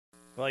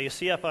Well, you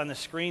see up on the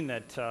screen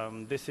that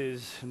this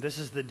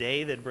is the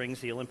day that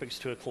brings the Olympics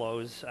to a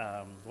close.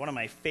 One of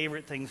my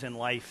favorite things in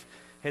life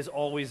has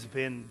always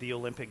been the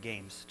Olympic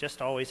Games, just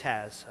always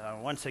has.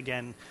 Once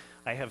again,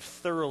 I have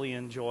thoroughly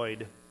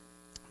enjoyed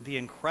the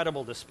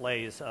incredible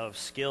displays of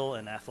skill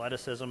and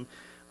athleticism.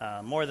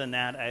 More than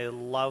that, I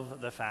love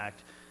the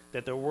fact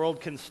that the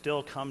world can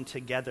still come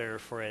together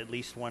for at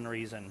least one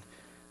reason,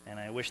 and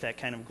I wish that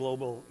kind of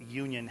global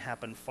union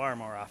happened far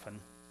more often.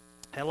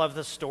 I love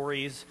the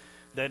stories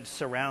that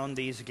surround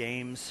these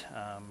games,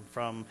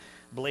 from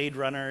Blade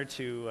Runner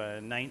to a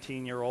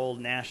 19-year-old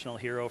national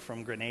hero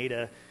from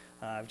Grenada.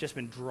 I've just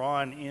been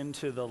drawn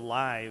into the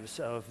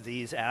lives of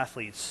these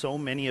athletes, so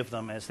many of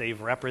them, as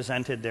they've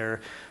represented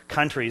their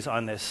countries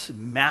on this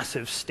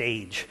massive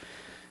stage.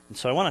 And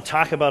so I want to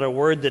talk about a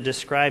word that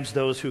describes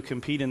those who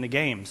compete in the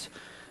games.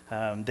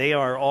 They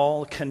are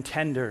all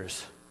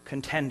contenders.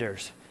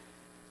 Contenders.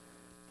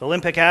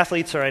 Olympic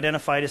athletes are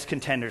identified as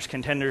contenders.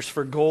 Contenders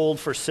for gold,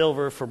 for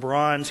silver, for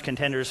bronze,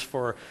 contenders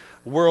for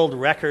world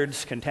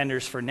records,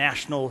 contenders for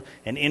national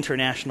and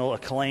international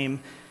acclaim.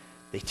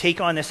 They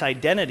take on this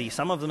identity,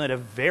 some of them at a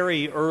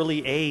very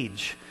early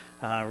age.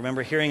 I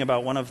remember hearing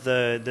about one of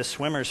the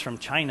swimmers from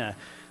China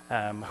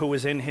who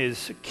was in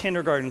his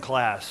kindergarten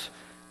class,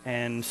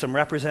 and some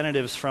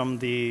representatives from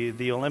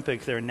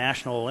their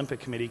National Olympic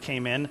Committee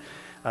came in,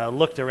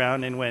 looked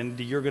around and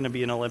went, "You're going to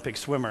be an Olympic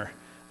swimmer,"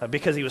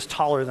 because he was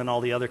taller than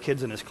all the other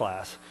kids in his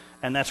class.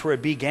 And that's where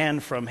it began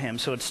from him.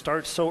 So it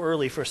starts so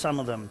early for some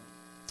of them.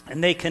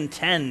 And they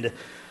contend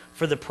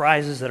for the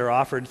prizes that are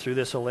offered through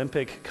this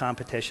Olympic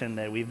competition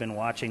that we've been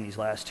watching these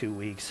last 2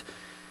 weeks.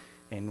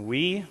 And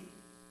we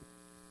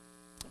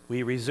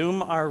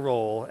resume our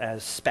role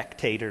as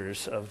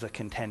spectators of the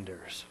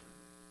contenders.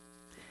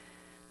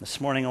 This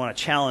morning I want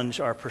to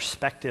challenge our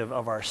perspective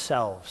of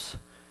ourselves.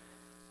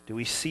 Do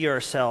we see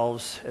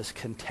ourselves as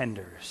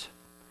contenders?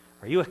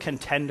 Are you a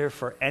contender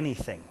for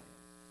anything?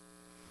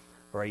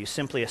 Or are you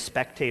simply a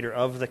spectator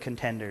of the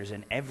contenders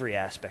in every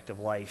aspect of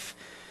life?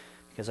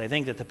 Because I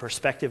think that the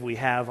perspective we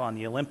have on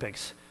the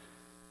Olympics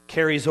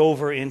carries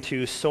over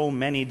into so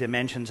many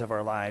dimensions of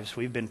our lives.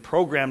 We've been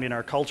programmed in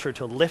our culture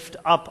to lift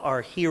up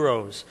our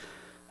heroes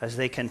as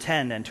they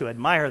contend and to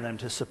admire them,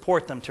 to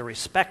support them, to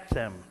respect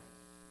them.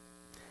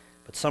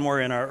 But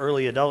somewhere in our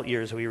early adult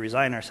years, we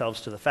resign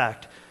ourselves to the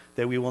fact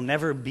that we will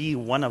never be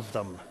one of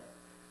them.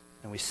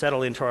 And we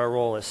settle into our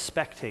role as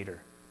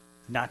spectator,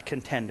 not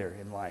contender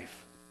in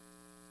life.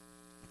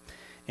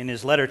 In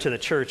his letter to the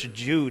church,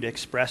 Jude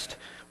expressed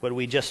what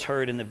we just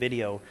heard in the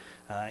video.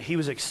 He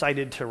was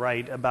excited to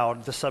write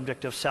about the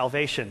subject of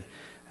salvation.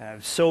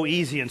 So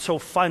easy and so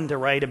fun to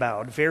write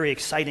about, very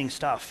exciting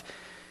stuff.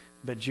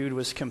 But Jude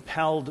was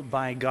compelled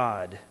by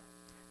God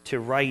to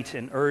write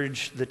and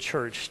urge the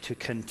church to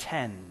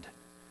contend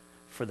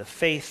for the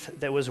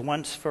faith that was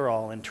once for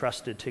all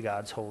entrusted to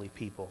God's holy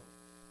people.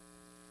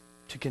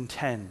 To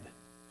contend,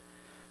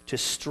 to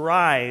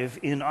strive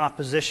in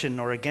opposition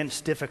or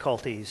against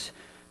difficulties,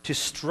 to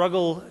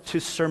struggle to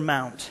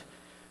surmount,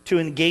 to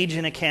engage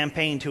in a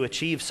campaign to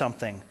achieve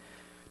something,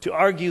 to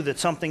argue that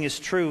something is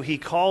true. He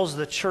calls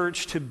the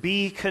church to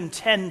be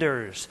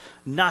contenders,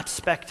 not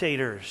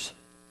spectators.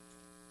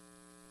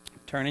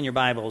 Turn in your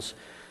Bibles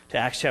to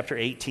Acts chapter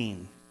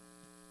 18.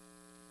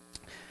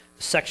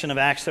 The section of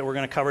Acts that we're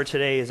going to cover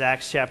today is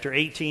Acts chapter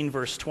 18,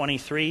 verse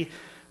 23,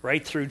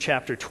 right through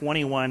chapter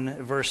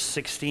 21, verse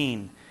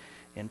 16.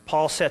 And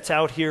Paul sets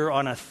out here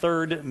on a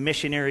third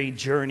missionary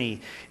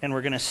journey, and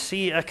we're going to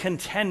see a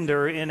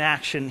contender in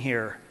action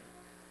here.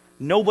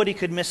 Nobody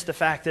could miss the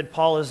fact that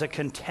Paul is a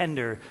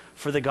contender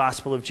for the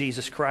gospel of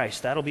Jesus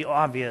Christ. That'll be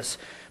obvious.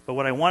 But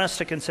what I want us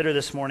to consider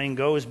this morning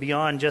goes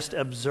beyond just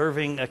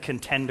observing a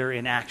contender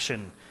in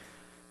action.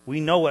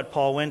 We know what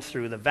Paul went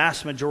through. The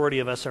vast majority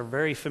of us are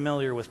very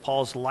familiar with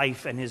Paul's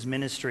life and his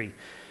ministry.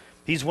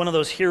 He's one of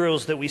those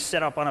heroes that we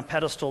set up on a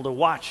pedestal to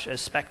watch as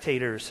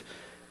spectators.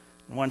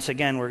 Once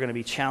again, we're going to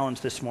be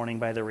challenged this morning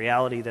by the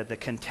reality that the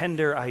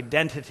contender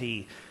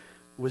identity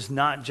was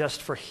not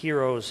just for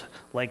heroes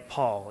like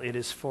Paul. It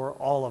is for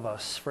all of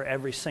us, for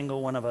every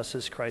single one of us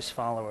as Christ's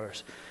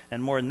followers.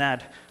 And more than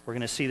that, we're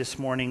going to see this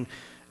morning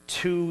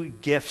two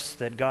gifts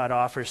that God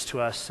offers to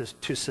us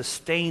to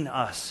sustain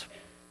us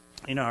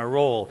in our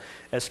role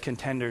as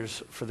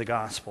contenders for the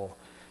gospel.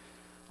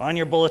 On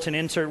your bulletin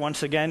insert,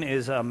 once again,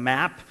 is a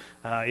map.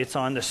 It's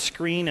on the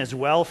screen as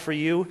well for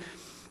you.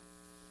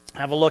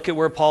 Have a look at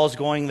where Paul's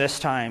going this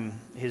time.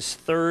 His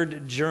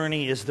third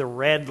journey is the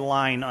red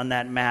line on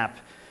that map.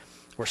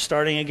 We're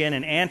starting again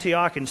in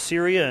Antioch in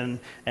Syria,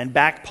 and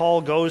back Paul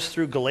goes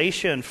through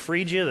Galatia and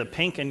Phrygia, the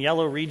pink and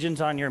yellow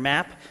regions on your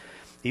map.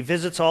 He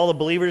visits all the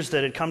believers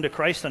that had come to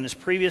Christ on his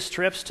previous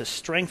trips to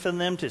strengthen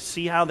them, to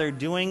see how they're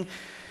doing.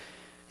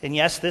 And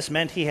yes, this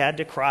meant he had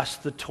to cross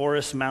the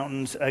Taurus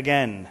Mountains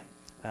again.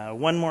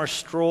 One more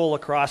stroll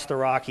across the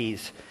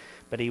Rockies.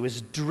 But he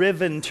was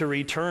driven to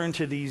return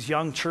to these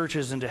young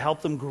churches and to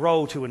help them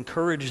grow, to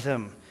encourage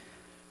them.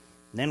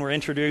 And then we're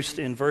introduced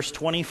in verse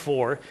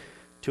 24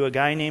 to a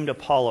guy named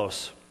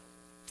Apollos.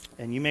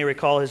 And you may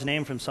recall his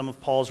name from some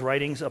of Paul's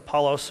writings.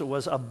 Apollos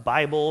was a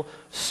Bible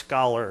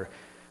scholar.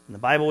 And the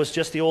Bible was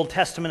just the Old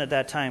Testament at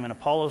that time, and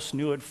Apollos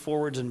knew it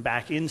forwards and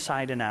back,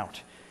 inside and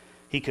out.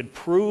 He could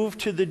prove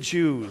to the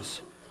Jews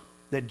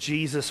that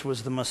Jesus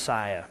was the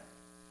Messiah.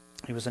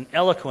 He was an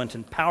eloquent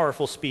and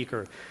powerful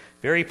speaker,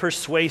 very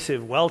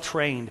persuasive,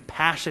 well-trained,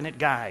 passionate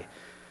guy.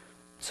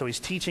 So he's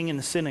teaching in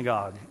the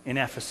synagogue in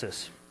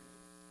Ephesus.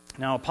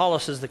 Now,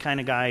 Apollos is the kind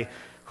of guy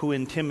who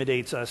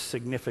intimidates us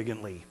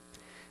significantly.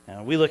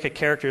 We look at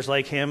characters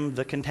like him,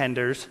 the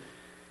contenders,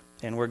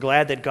 and we're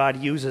glad that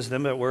God uses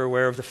them, but we're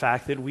aware of the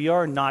fact that we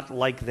are not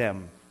like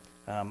them.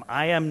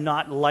 I am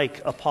not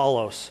like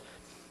Apollos.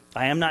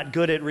 I am not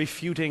good at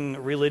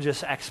refuting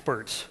religious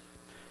experts.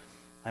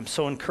 I'm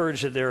so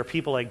encouraged that there are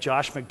people like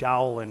Josh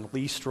McDowell and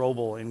Lee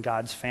Strobel in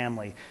God's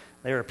family.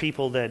 There are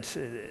people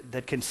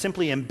that can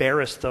simply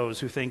embarrass those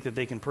who think that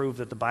they can prove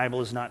that the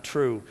Bible is not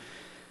true.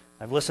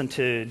 I've listened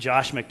to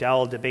Josh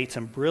McDowell debate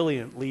some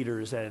brilliant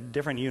leaders at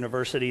different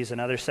universities and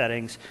other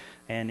settings,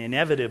 and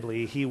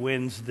inevitably he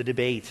wins the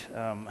debate.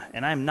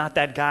 And I'm not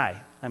that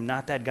guy. I'm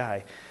not that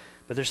guy.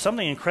 But there's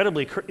something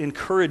incredibly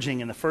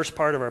encouraging in the first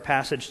part of our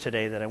passage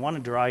today that I want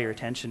to draw your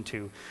attention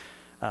to.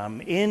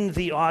 In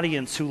the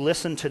audience who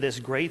listened to this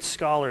great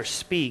scholar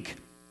speak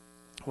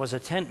was a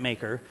tent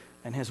maker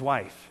and his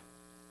wife.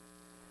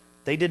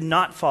 They did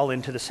not fall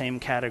into the same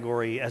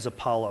category as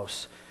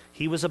Apollos.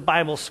 He was a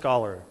Bible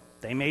scholar.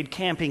 They made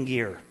camping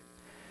gear.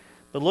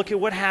 But look at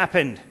what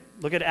happened.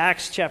 Look at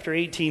Acts chapter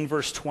 18,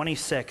 verse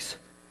 26.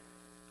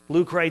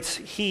 Luke writes,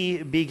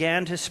 he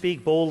began to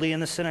speak boldly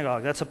in the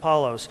synagogue. That's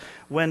Apollos.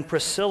 When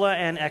Priscilla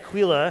and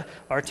Aquila,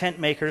 our tent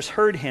makers,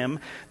 heard him,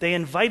 they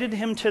invited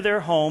him to their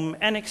home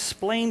and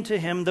explained to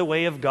him the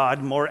way of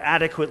God more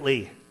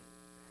adequately.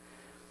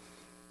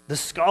 The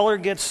scholar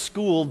gets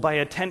schooled by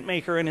a tent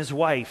maker and his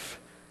wife.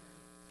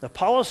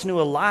 Apollos knew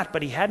a lot,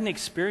 but he hadn't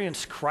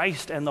experienced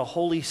Christ and the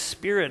Holy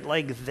Spirit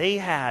like they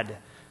had.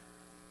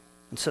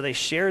 And so they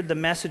shared the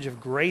message of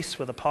grace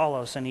with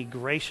Apollos, and he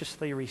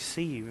graciously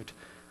received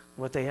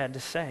what they had to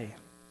say.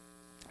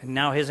 And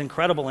now his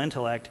incredible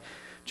intellect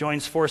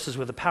joins forces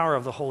with the power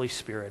of the Holy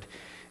Spirit.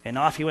 And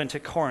off he went to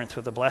Corinth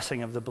with the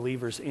blessing of the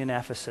believers in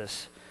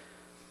Ephesus.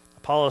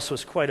 Apollos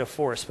was quite a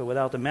force, but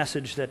without the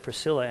message that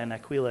Priscilla and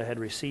Aquila had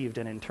received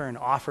and in turn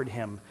offered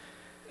him,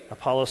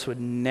 Apollos would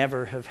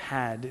never have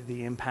had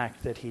the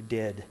impact that he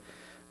did.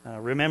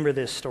 Remember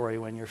this story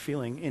when you're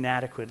feeling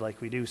inadequate like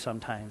we do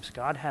sometimes.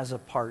 God has a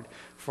part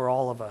for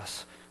all of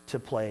us to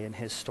play in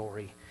his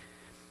story.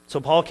 So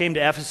Paul came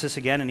to Ephesus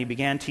again and he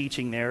began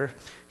teaching there.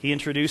 He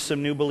introduced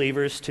some new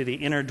believers to the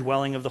inner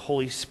dwelling of the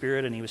Holy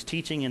Spirit, and he was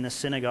teaching in the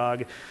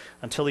synagogue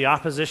until the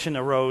opposition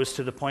arose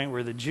to the point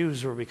where the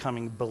Jews were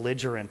becoming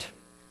belligerent.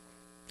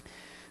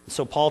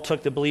 So Paul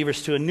took the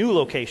believers to a new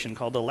location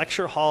called the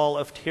lecture hall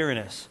of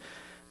Tyrannus.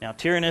 Now,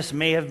 Tyrannus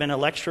may have been a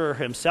lecturer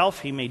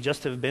himself. He may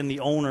just have been the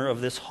owner of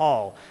this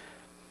hall.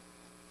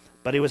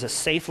 But it was a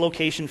safe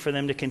location for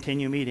them to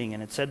continue meeting.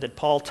 And it said that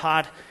Paul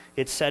taught,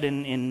 it said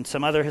in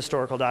some other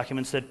historical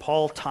documents that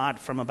Paul taught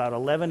from about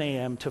 11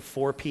 a.m. to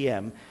 4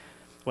 p.m.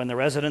 when the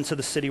residents of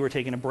the city were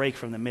taking a break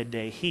from the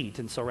midday heat.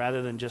 And so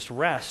rather than just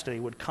rest, they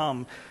would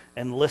come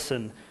and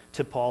listen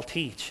to Paul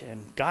teach.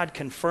 And God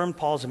confirmed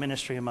Paul's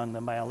ministry among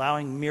them by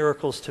allowing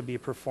miracles to be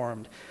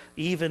performed,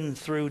 even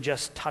through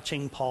just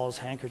touching Paul's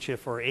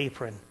handkerchief or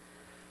apron.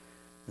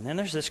 And then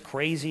there's this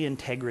crazy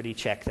integrity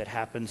check that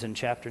happens in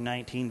chapter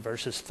 19,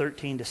 verses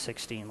 13 to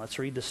 16. Let's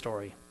read the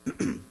story.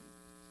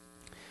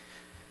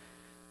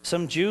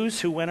 Some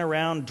Jews who went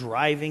around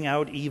driving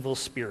out evil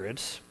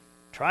spirits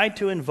tried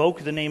to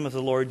invoke the name of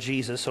the Lord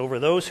Jesus over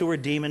those who were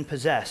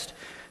demon-possessed.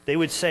 They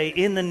would say,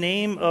 "In the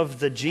name of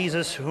the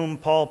Jesus whom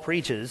Paul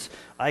preaches,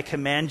 I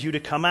command you to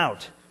come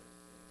out."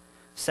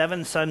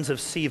 7 sons of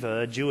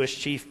Sceva, a Jewish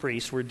chief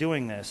priest, were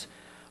doing this.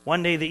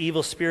 One day the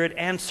evil spirit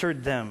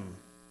answered them,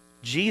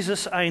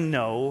 "Jesus I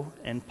know,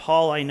 and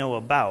Paul I know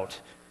about,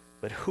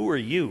 but who are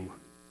you?"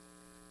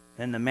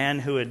 Then the man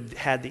who had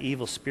had the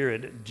evil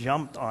spirit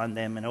jumped on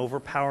them and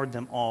overpowered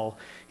them all.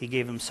 He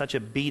gave them such a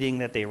beating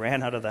that they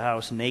ran out of the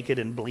house naked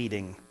and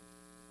bleeding.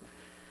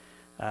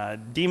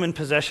 Demon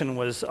possession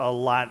was a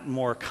lot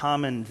more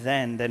common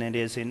then than it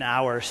is in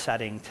our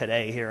setting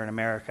today here in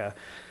America.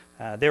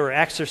 There were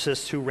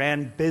exorcists who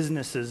ran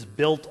businesses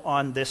built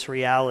on this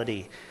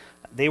reality.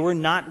 They were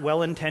not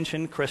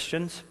well-intentioned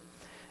Christians,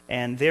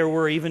 and there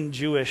were even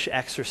Jewish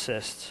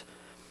exorcists.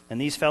 And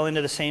these fell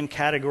into the same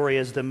category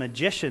as the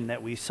magician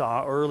that we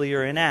saw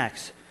earlier in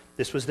Acts.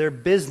 This was their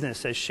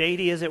business, as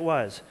shady as it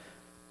was.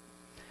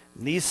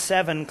 These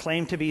 7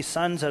 claimed to be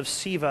sons of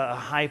Sceva, a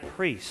high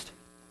priest.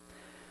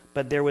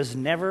 But there was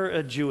never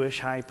a Jewish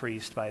high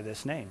priest by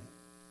this name.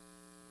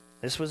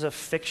 This was a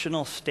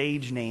fictional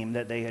stage name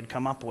that they had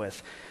come up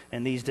with.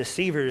 And these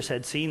deceivers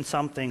had seen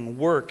something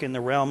work in the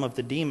realm of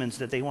the demons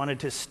that they wanted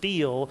to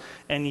steal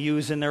and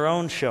use in their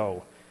own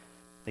show.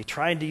 They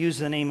tried to use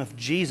the name of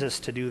Jesus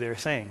to do their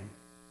thing.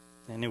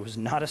 And it was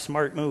not a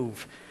smart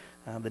move.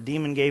 The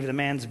demon gave the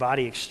man's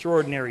body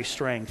extraordinary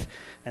strength,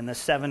 and the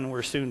 7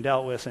 were soon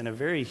dealt with in a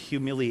very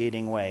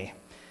humiliating way.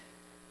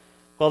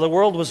 Well, the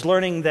world was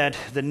learning that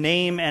the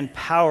name and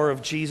power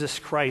of Jesus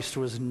Christ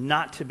was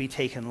not to be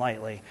taken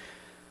lightly.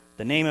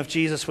 The name of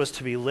Jesus was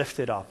to be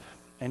lifted up,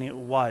 and it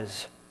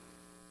was.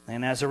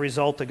 And as a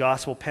result, the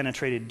gospel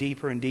penetrated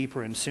deeper and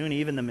deeper, and soon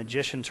even the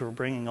magicians were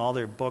bringing all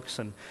their books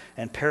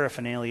and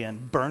paraphernalia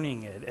and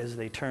burning it as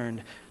they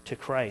turned to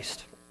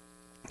Christ.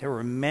 There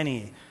were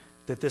many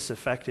that this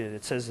affected.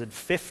 It says that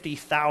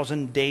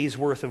 50,000 days'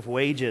 worth of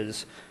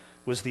wages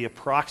was the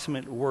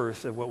approximate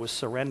worth of what was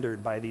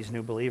surrendered by these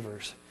new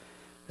believers.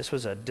 This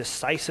was a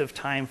decisive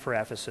time for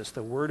Ephesus.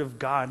 The word of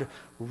God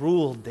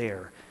ruled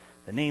there.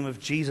 The name of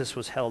Jesus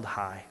was held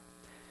high.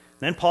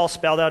 Then Paul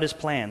spelled out his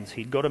plans.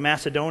 He'd go to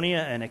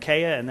Macedonia and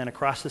Achaia and then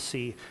across the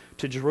sea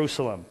to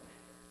Jerusalem.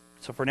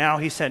 So for now,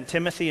 he sent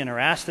Timothy and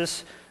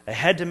Erastus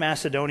ahead to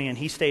Macedonia, and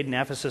he stayed in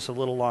Ephesus a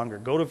little longer.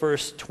 Go to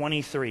verse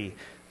 23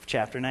 of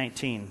chapter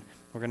 19.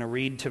 We're going to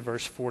read to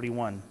verse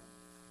 41.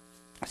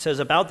 It says,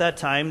 "About that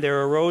time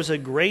there arose a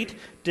great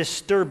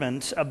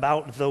disturbance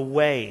about the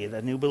way,"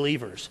 the new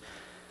believers.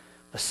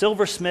 "A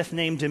silversmith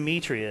named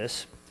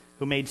Demetrius,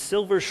 who made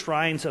silver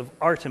shrines of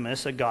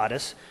Artemis, a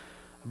goddess,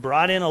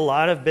 brought in a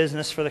lot of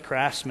business for the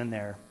craftsmen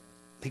there.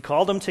 He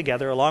called them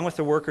together along with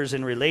the workers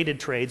in related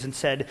trades and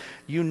said,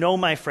 'You know,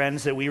 my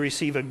friends, that we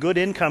receive a good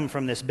income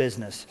from this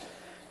business.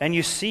 And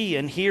you see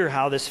and hear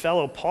how this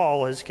fellow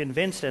Paul has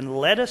convinced and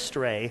led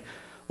astray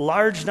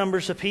large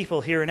numbers of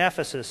people here in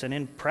Ephesus and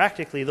in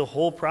practically the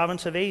whole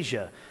province of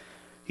Asia.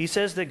 He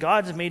says that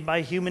gods made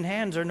by human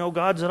hands are no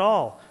gods at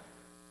all.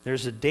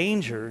 There's a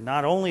danger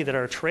not only that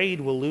our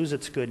trade will lose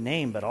its good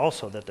name, but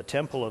also that the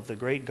temple of the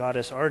great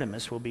goddess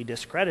Artemis will be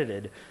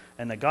discredited,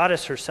 and the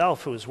goddess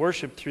herself, who is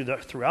worshipped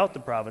throughout the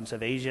province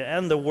of Asia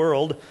and the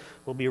world,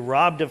 will be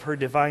robbed of her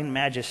divine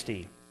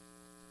majesty.'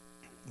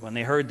 When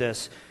they heard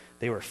this,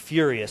 they were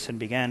furious and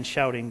began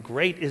shouting,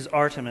 'Great is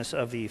Artemis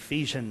of the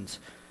Ephesians!'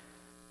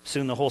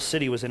 Soon the whole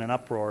city was in an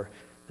uproar.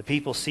 The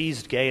people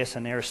seized Gaius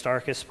and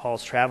Aristarchus,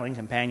 Paul's traveling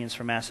companions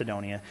from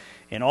Macedonia,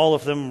 and all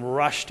of them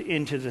rushed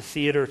into the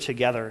theater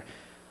together.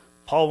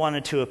 Paul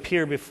wanted to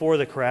appear before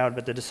the crowd,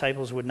 but the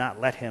disciples would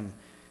not let him.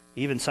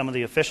 Even some of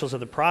the officials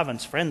of the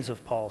province, friends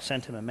of Paul,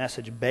 sent him a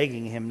message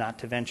begging him not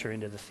to venture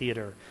into the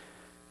theater.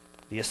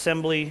 The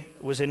assembly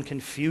was in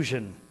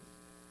confusion.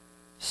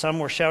 Some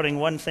were shouting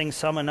one thing,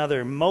 some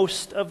another.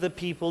 Most of the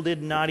people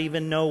did not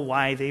even know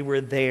why they were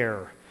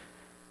there.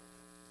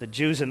 The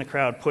Jews in the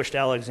crowd pushed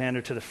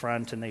Alexander to the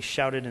front, and they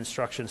shouted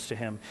instructions to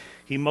him.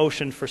 He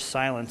motioned for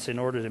silence in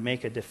order to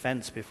make a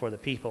defense before the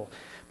people.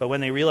 But when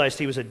they realized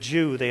he was a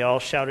Jew, they all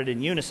shouted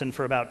in unison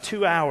for about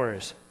 2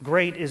 hours,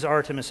 'Great is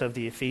Artemis of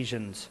the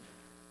Ephesians!'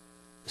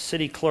 The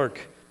city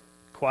clerk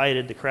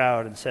quieted the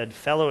crowd and said,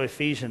 'Fellow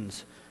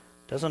Ephesians,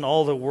 doesn't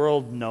all the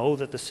world know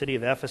that the city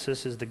of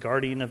Ephesus is the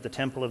guardian of the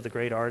temple of the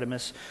great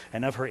Artemis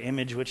and of her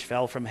image which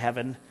fell from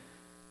heaven?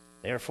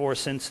 Therefore,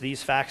 since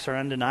these facts are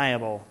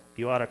undeniable,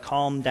 you ought to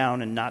calm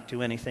down and not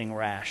do anything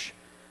rash.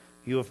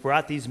 You have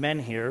brought these men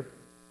here,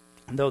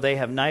 though they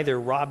have neither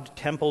robbed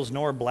temples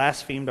nor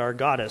blasphemed our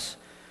goddess.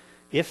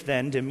 If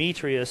then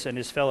Demetrius and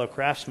his fellow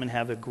craftsmen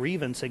have a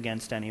grievance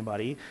against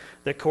anybody,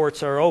 the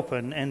courts are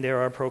open and there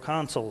are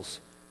proconsuls.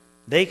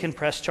 They can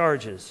press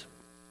charges.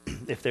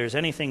 If there's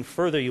anything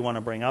further you want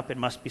to bring up, it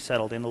must be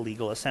settled in the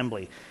legal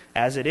assembly.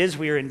 As it is,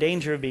 we are in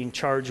danger of being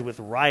charged with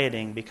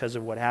rioting because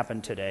of what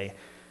happened today.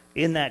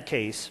 In that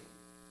case,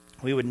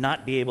 we would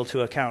not be able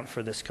to account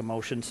for this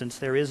commotion, since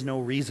there is no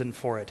reason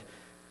for it."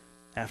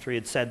 After he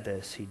had said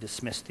this, he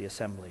dismissed the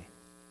assembly.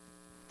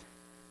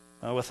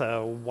 With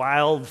a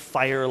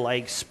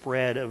wildfire-like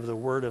spread of the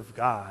word of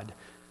God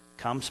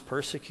comes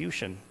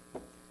persecution,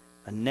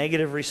 a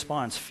negative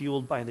response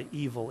fueled by the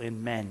evil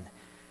in men.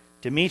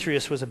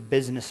 Demetrius was a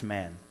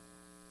businessman.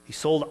 He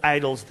sold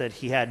idols that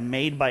he had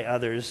made by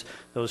others,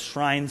 those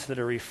shrines that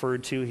are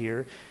referred to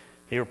here.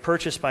 They were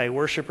purchased by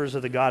worshippers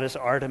of the goddess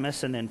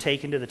Artemis and then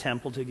taken to the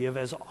temple to give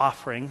as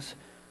offerings.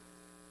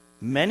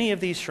 Many of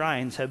these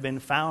shrines have been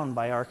found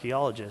by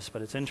archaeologists,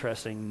 but it's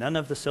interesting, none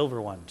of the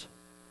silver ones.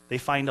 They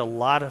find a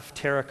lot of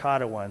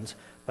terracotta ones,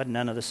 but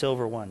none of the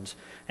silver ones.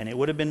 And it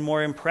would have been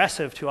more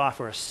impressive to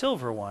offer a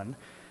silver one,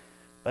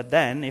 but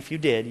then, if you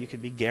did, you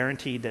could be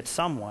guaranteed that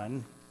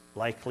someone,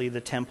 likely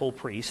the temple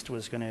priest,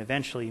 was going to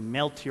eventually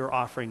melt your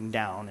offering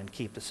down and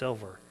keep the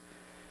silver.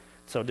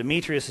 So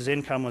Demetrius'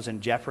 income was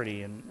in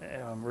jeopardy.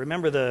 And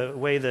remember the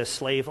way the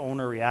slave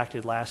owner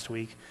reacted last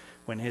week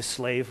when his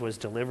slave was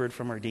delivered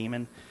from her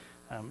demon?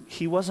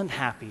 He wasn't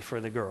happy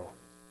for the girl.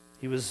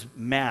 He was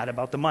mad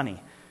about the money.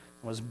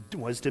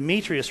 Was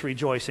Demetrius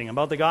rejoicing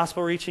about the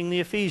gospel reaching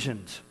the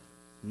Ephesians?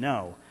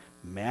 No.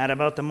 Mad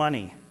about the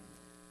money.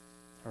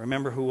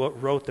 Remember who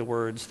wrote the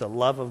words, "The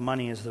love of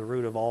money is the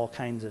root of all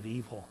kinds of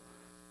evil."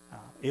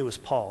 It was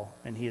Paul,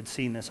 and he had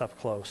seen this up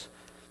close.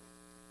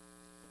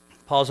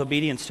 Paul's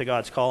obedience to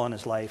God's call on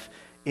his life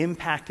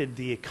impacted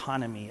the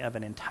economy of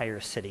an entire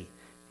city.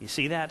 You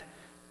see that?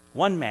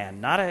 One man,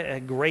 not a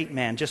great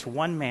man, just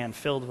one man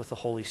filled with the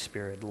Holy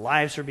Spirit.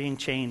 Lives are being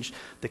changed.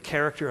 The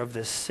character of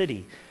this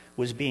city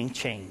was being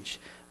changed.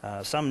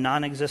 Some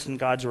non-existent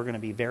gods were going to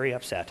be very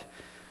upset.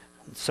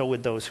 So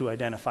would those who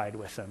identified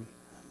with them.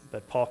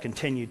 but Paul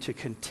continued to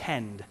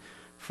contend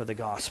for the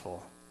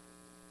gospel.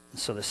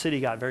 So the city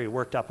got very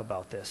worked up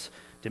about this.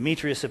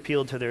 Demetrius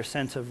appealed to their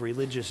sense of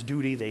religious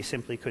duty. They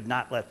simply could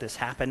not let this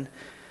happen.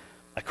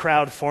 A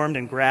crowd formed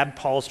and grabbed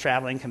Paul's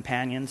traveling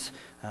companions.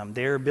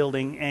 Their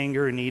building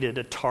anger needed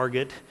a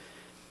target.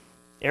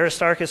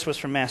 Aristarchus was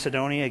from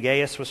Macedonia.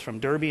 Gaius was from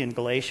Derbe and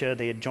Galatia.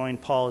 They had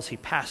joined Paul as he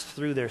passed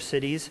through their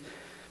cities.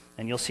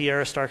 And you'll see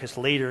Aristarchus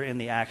later in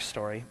the Acts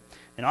story.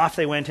 And off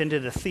they went into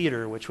the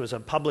theater, which was a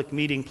public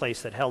meeting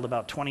place that held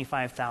about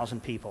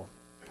 25,000 people.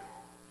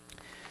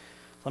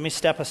 Let me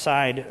step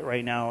aside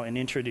right now and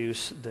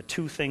introduce the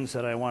two things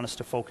that I want us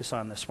to focus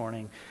on this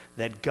morning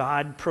that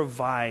God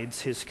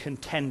provides his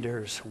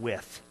contenders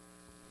with.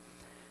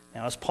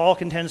 Now, as Paul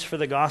contends for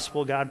the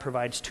gospel, God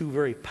provides two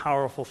very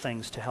powerful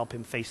things to help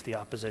him face the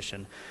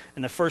opposition.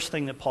 And the first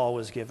thing that Paul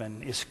was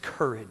given is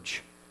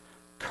courage.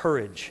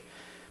 Courage.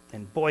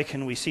 And boy,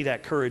 can we see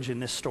that courage in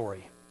this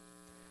story.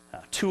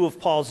 Two of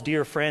Paul's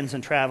dear friends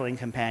and traveling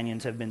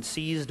companions have been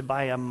seized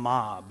by a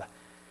mob.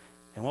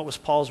 And what was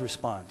Paul's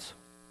response?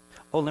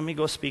 Oh, let me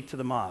go speak to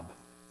the mob.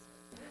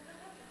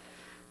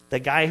 The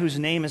guy whose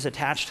name is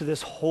attached to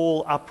this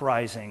whole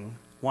uprising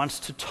wants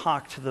to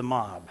talk to the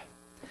mob.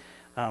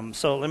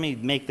 So let me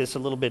make this a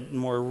little bit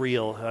more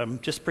real.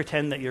 Just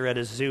pretend that you're at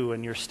a zoo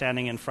and you're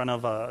standing in front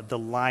of the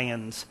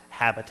lion's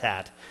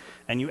habitat,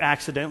 and you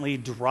accidentally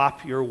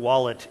drop your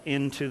wallet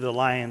into the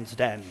lion's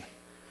den.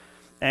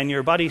 And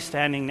your buddy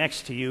standing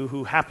next to you,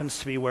 who happens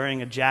to be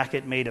wearing a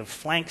jacket made of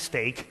flank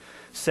steak,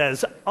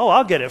 says, "Oh,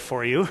 I'll get it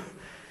for you."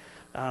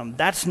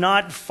 That's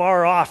not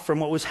far off from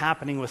what was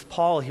happening with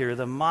Paul here.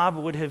 The mob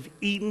would have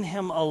eaten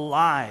him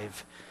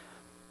alive.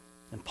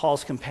 And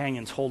Paul's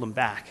companions hold him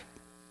back.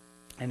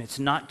 And it's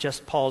not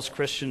just Paul's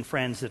Christian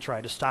friends that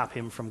try to stop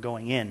him from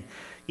going in.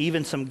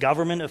 Even some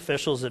government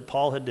officials that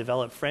Paul had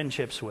developed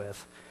friendships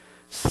with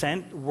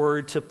sent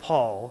word to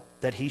Paul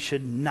that he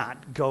should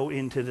not go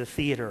into the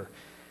theater.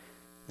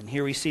 And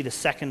here we see the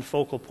second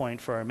focal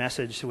point for our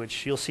message,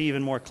 which you'll see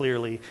even more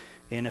clearly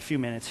in a few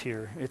minutes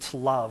here. It's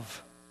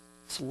love.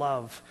 It's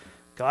love.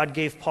 God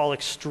gave Paul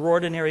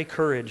extraordinary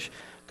courage.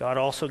 God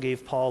also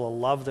gave Paul a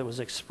love that was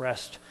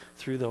expressed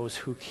through those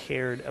who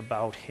cared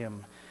about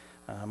him.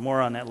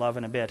 More on that love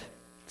in a bit.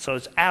 So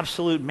it's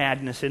absolute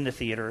madness in the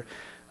theater.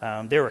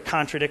 There were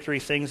contradictory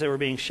things that were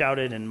being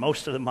shouted, and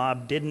most of the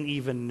mob didn't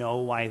even know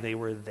why they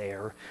were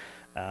there.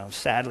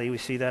 Sadly, we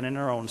see that in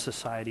our own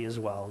society as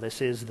well.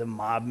 This is the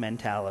mob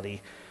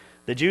mentality.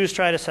 The Jews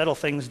try to settle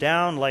things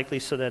down, likely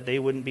so that they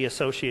wouldn't be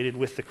associated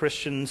with the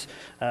Christians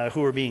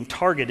who were being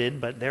targeted,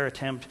 but their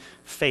attempt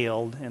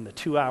failed, and the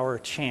 2-hour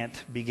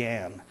chant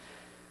began. And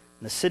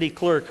the city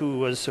clerk, who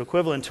was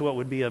equivalent to what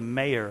would be a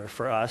mayor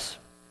for us,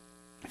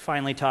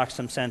 finally talks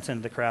some sense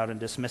into the crowd and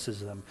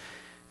dismisses them.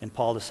 And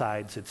Paul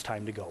decides it's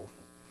time to go.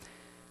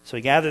 So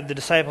he gathered the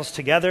disciples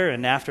together,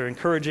 and after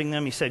encouraging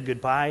them, he said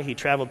goodbye. He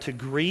traveled to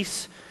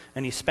Greece,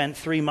 and he spent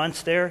 3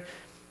 months there.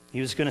 He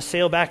was going to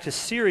sail back to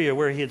Syria,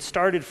 where he had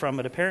started from,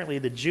 but apparently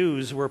the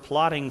Jews were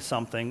plotting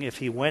something if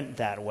he went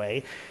that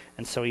way.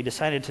 And so he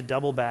decided to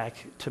double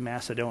back to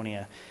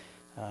Macedonia.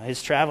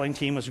 His traveling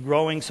team was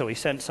growing, so he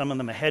sent some of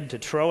them ahead to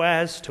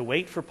Troas to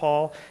wait for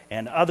Paul,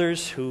 and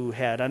others who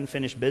had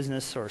unfinished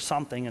business or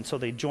something, and so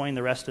they joined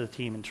the rest of the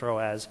team in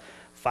Troas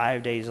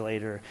 5 days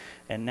later.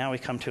 And now we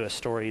come to a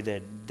story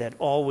that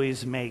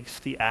always makes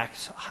the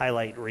Acts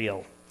highlight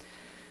reel.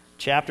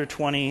 Chapter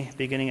 20,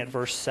 beginning at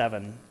verse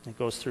 7. It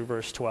goes through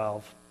verse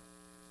 12.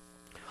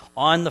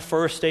 On the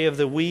first day of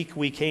the week,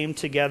 we came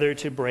together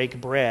to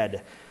break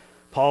bread.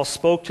 Paul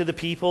spoke to the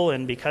people,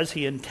 and because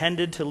he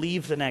intended to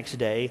leave the next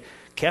day,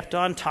 kept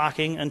on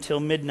talking until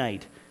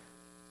midnight.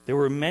 There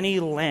were many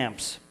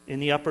lamps in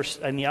the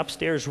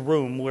upstairs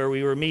room where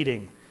we were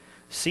meeting.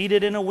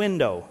 Seated in a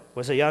window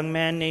was a young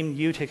man named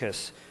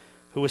Eutychus,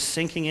 who was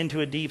sinking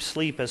into a deep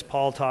sleep as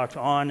Paul talked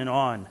on and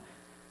on.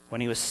 When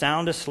he was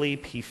sound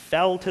asleep, he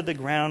fell to the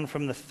ground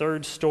from the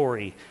 3rd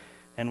story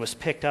and was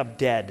picked up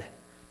dead.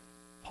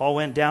 Paul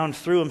went down,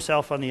 threw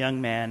himself on the young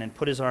man, and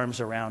put his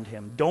arms around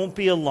him. "Don't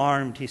be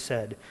alarmed," he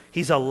said.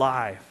 "He's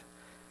alive."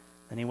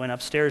 Then he went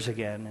upstairs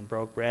again and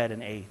broke bread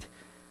and ate.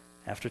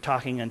 After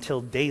talking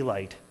until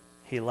daylight,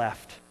 he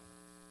left.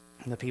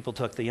 And the people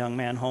took the young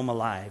man home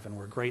alive and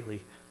were greatly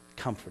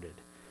comforted.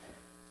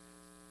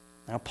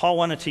 Now, Paul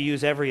wanted to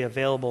use every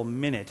available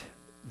minute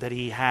that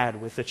he had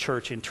with the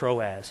church in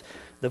Troas.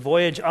 The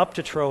voyage up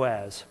to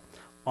Troas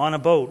on a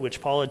boat,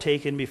 which Paul had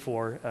taken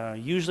before,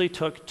 usually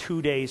took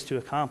 2 days to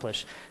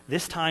accomplish.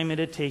 This time it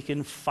had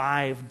taken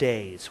 5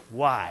 days.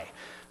 Why?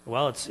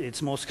 Well,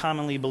 it's most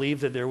commonly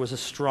believed that there was a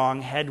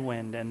strong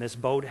headwind, and this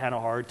boat had a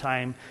hard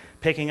time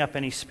picking up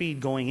any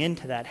speed going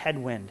into that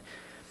headwind.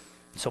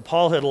 So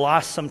Paul had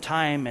lost some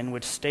time and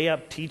would stay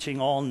up teaching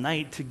all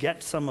night to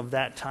get some of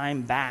that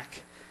time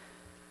back.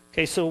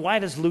 Okay, so why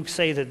does Luke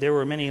say that there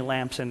were many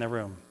lamps in the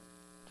room?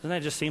 Doesn't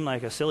that just seem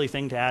like a silly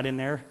thing to add in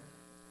there?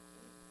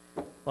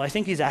 Well, I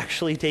think he's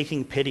actually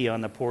taking pity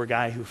on the poor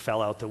guy who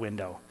fell out the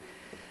window.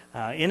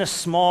 In a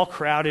small,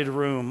 crowded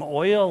room,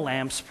 oil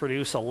lamps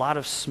produce a lot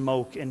of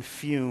smoke and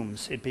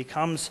fumes. It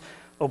becomes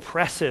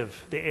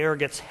oppressive. The air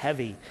gets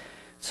heavy.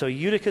 So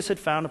Eutychus had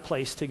found a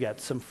place to get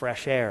some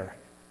fresh air.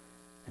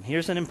 And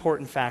here's an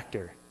important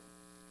factor.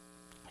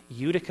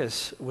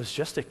 Eutychus was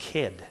just a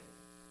kid.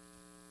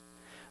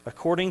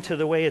 According to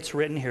the way it's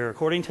written here,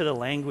 according to the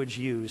language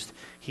used,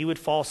 he would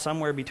fall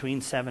somewhere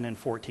between 7 and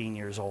 14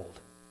 years old.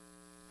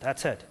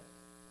 That's it.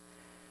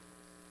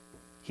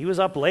 He was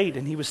up late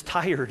and he was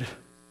tired.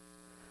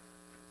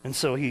 And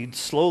so he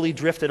slowly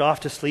drifted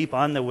off to sleep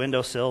on the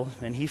windowsill,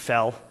 and he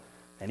fell,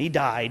 and he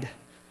died.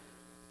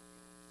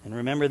 And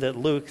remember that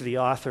Luke, the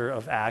author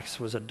of Acts,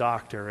 was a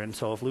doctor, and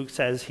so if Luke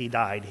says he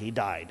died, he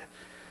died.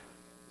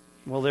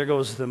 Well, there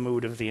goes the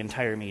mood of the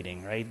entire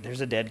meeting, right?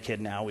 There's a dead kid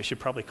now. We should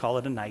probably call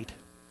it a night.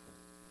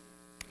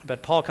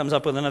 But Paul comes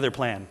up with another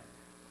plan.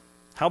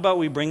 How about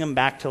we bring him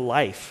back to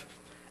life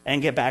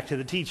and get back to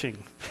the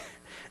teaching?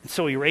 And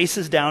so he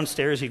races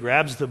downstairs, he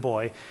grabs the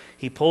boy,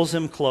 he pulls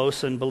him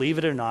close, and believe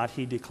it or not,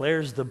 he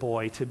declares the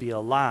boy to be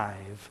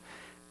alive.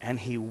 And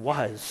he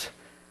was.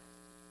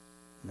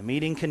 The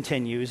meeting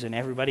continues, and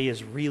everybody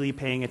is really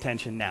paying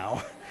attention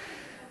now.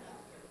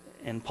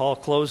 And Paul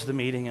closed the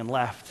meeting and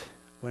left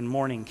when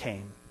morning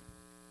came.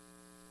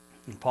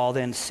 And Paul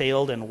then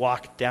sailed and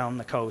walked down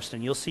the coast.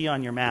 And you'll see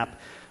on your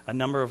map a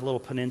number of little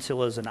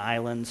peninsulas and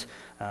islands.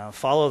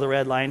 Follow the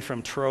red line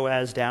from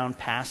Troas down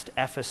past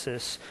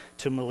Ephesus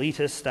to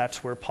Miletus.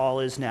 That's where Paul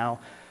is now.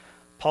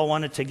 Paul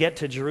wanted to get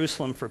to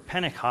Jerusalem for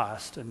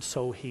Pentecost, and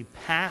so he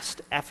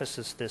passed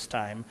Ephesus this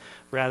time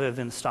rather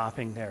than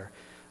stopping there.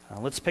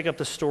 Let's pick up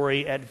the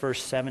story at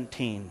verse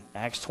 17.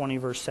 Acts 20,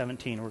 verse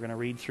 17. We're going to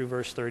read through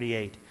verse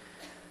 38.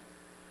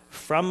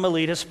 From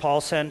Miletus,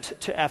 Paul sent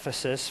to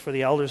Ephesus for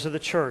the elders of the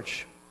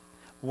church.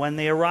 When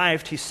they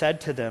arrived, he said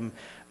to them,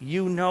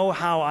 "You know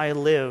how I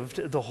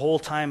lived the whole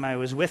time I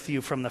was with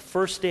you from the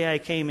first day I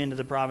came into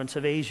the province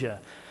of Asia.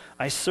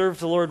 I served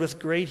the Lord with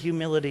great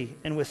humility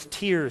and with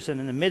tears and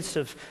in the midst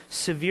of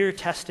severe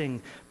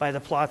testing by the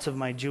plots of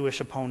my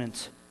Jewish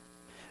opponents.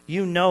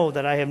 You know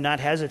that I have not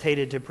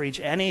hesitated to preach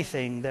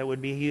anything that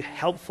would be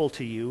helpful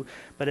to you,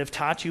 but have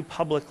taught you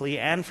publicly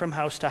and from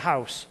house to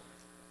house.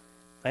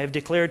 I have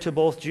declared to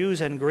both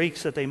Jews and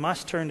Greeks that they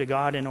must turn to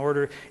God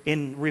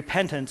in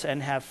repentance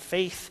and have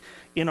faith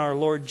in our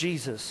Lord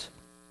Jesus.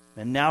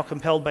 And now,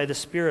 compelled by the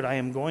Spirit, I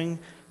am going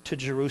to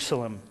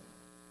Jerusalem,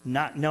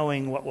 not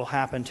knowing what will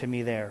happen to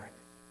me there.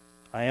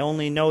 I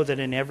only know that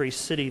in every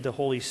city the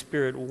Holy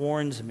Spirit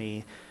warns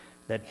me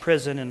that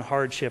prison and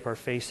hardship are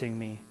facing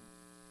me.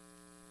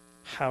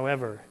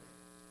 However,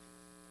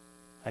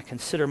 I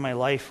consider my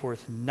life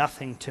worth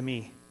nothing to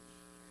me.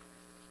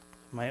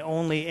 My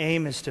only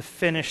aim is to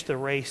finish the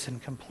race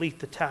and complete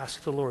the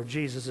task the Lord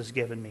Jesus has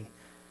given me,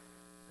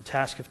 the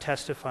task of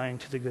testifying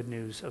to the good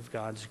news of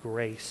God's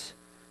grace.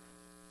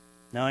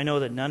 Now I know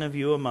that none of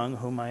you among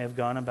whom I have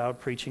gone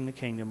about preaching the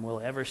kingdom will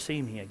ever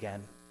see me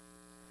again.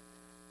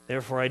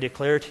 Therefore I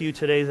declare to you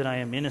today that I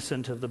am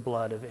innocent of the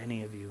blood of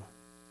any of you.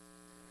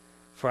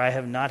 For I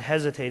have not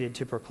hesitated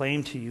to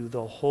proclaim to you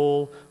the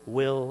whole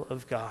will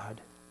of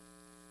God.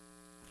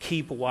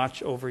 Keep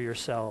watch over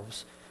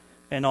yourselves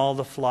and all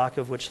the flock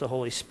of which the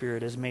Holy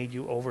Spirit has made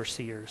you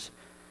overseers.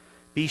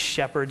 Be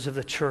shepherds of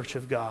the church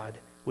of God,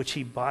 which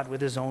he bought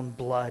with his own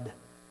blood.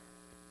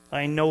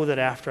 I know that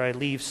after I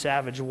leave,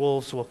 savage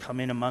wolves will come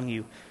in among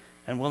you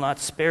and will not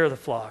spare the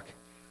flock.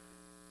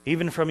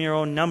 Even from your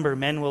own number,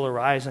 men will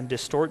arise and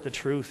distort the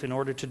truth in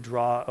order to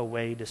draw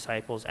away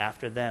disciples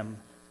after them.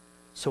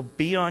 So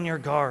be on your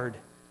guard.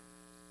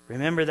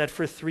 Remember that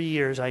for 3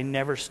 years I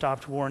never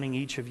stopped warning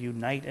each of you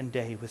night and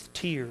day with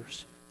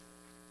tears.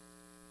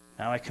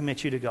 Now I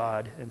commit you to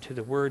God and to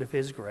the word of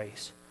his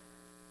grace,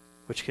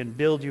 which can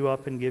build you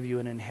up and give you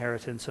an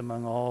inheritance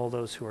among all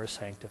those who are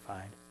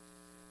sanctified.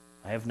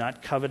 I have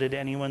not coveted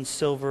anyone's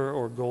silver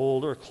or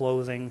gold or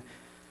clothing.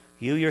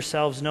 You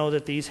yourselves know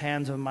that these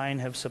hands of mine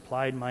have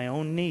supplied my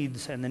own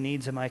needs and the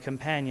needs of my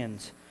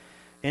companions.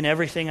 In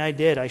everything I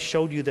did, I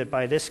showed you that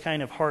by this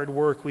kind of hard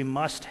work we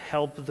must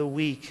help the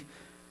weak,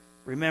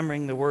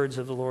 remembering the words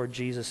of the Lord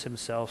Jesus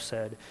himself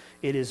said,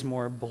 "It is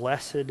more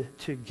blessed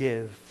to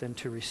give than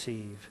to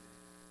receive."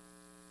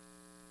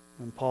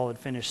 When Paul had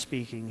finished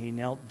speaking, he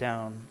knelt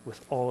down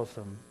with all of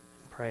them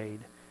and prayed.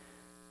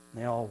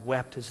 They all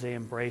wept as they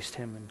embraced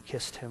him and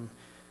kissed him.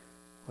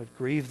 What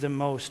grieved them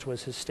most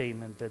was his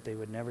statement that they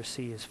would never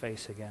see his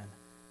face again.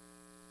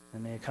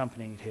 And they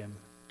accompanied him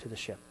to the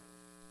ship.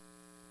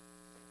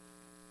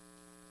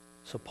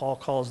 So Paul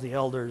calls the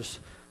elders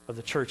of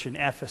the church in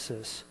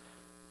Ephesus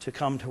to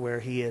come to where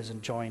he is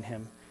and join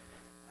him.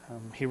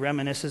 He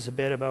reminisces a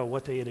bit about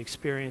what they had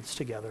experienced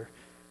together.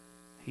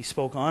 He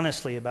spoke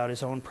honestly about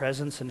his own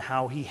presence and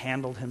how he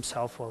handled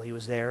himself while he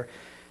was there.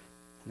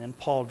 And then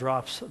Paul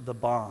drops the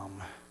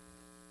bomb,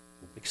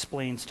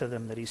 explains to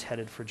them that he's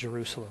headed for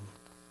Jerusalem.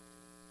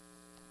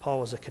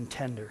 Paul was a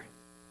contender.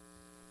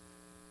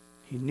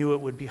 He knew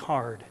it would be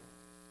hard.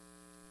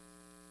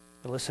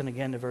 But listen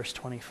again to verse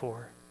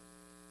 24.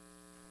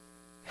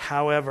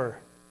 However,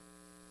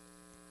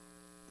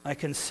 I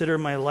consider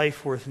my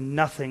life worth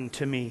nothing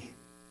to me.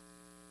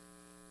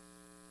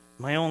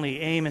 My only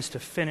aim is to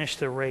finish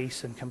the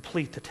race and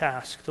complete the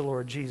task the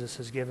Lord Jesus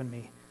has given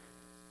me,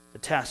 the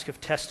task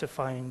of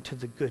testifying to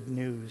the good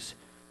news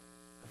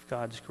of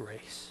God's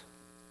grace.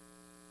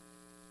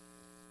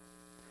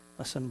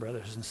 Listen,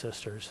 brothers and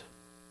sisters,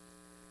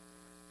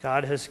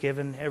 God has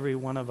given every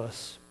one of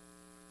us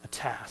a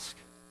task.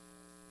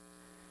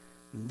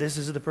 This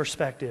is the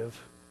perspective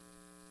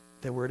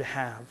that we're to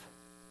have.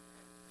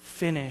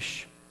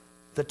 Finish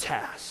the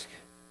task.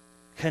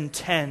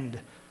 Contend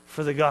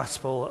for the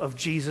gospel of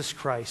Jesus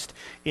Christ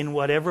in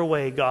whatever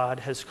way God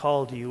has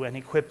called you and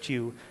equipped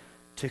you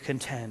to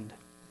contend.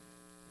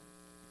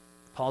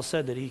 Paul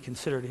said that he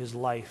considered his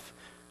life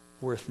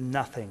worth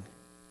nothing,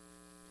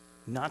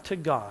 not to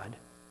God,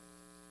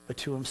 but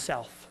to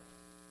himself.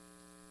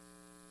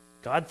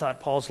 God thought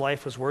Paul's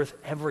life was worth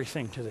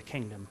everything to the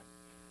kingdom.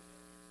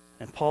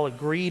 And Paul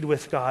agreed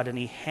with God, and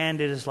he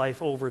handed his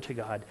life over to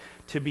God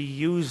to be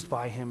used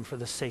by him for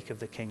the sake of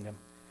the kingdom.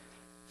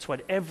 It's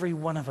what every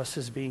one of us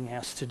is being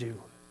asked to do.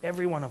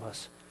 Every one of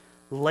us.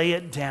 Lay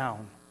it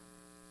down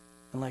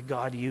and let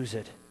God use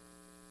it.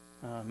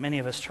 Many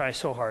of us try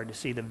so hard to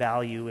see the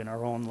value in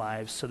our own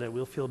lives so that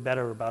we'll feel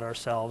better about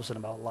ourselves and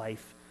about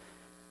life.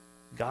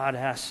 God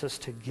asks us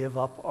to give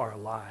up our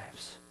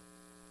lives,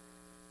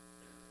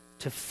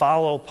 to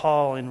follow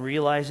Paul in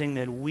realizing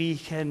that we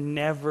can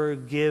never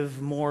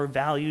give more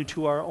value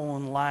to our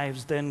own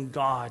lives than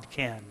God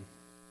can.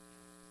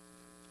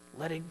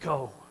 Let it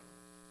go.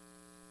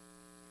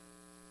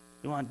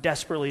 We want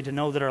desperately to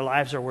know that our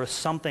lives are worth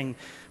something,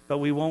 but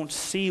we won't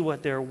see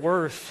what they're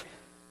worth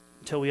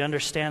until we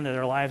understand that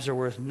our lives are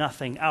worth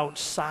nothing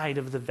outside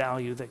of the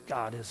value that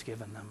God has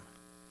given them.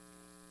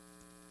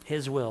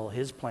 His will,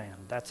 His plan,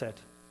 that's it.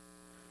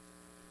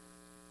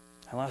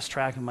 I lost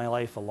track of my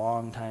life a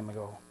long time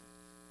ago.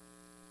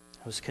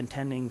 I was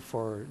contending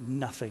for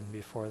nothing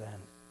before then.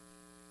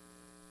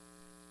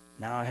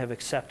 Now I have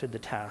accepted the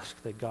task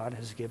that God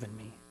has given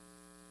me,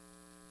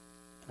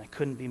 and I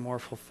couldn't be more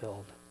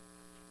fulfilled.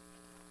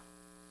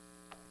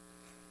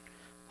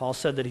 Paul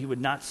said that he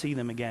would not see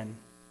them again.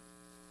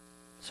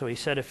 So he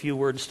said a few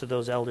words to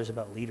those elders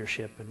about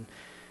leadership, and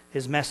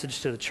his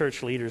message to the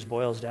church leaders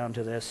boils down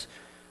to this: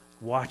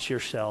 watch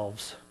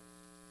yourselves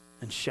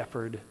and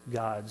shepherd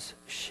God's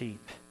sheep.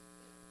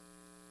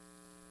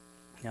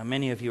 Now,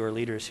 many of you are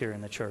leaders here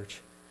in the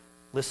church.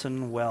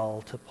 Listen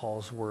well to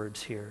Paul's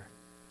words here.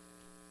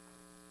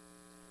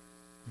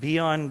 Be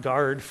on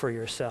guard for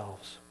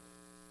yourselves.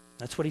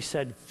 That's what he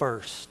said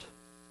first.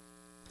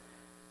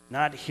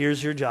 Not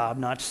here's your job,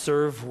 not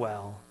serve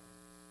well.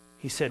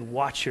 He said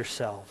watch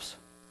yourselves.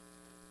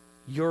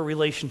 Your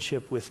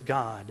relationship with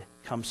God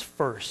comes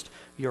first.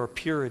 Your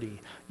purity,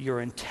 your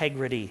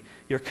integrity,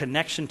 your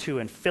connection to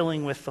and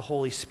filling with the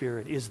Holy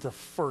Spirit is the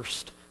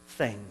first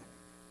thing.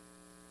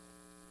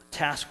 The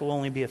task will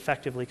only be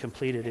effectively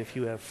completed if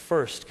you have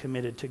first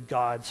committed to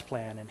God's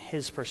plan and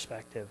His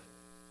perspective.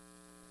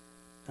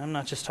 I'm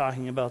not just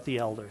talking about the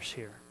elders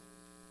here.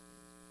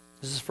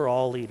 This is for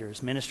all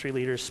leaders, ministry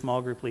leaders,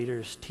 small group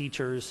leaders,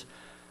 teachers,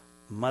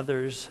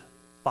 mothers,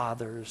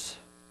 fathers,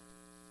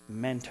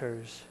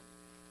 mentors.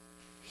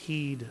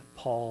 Heed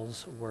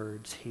Paul's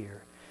words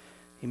here.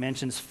 He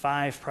mentions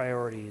 5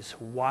 priorities.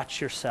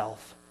 Watch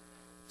yourself.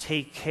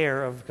 Take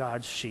care of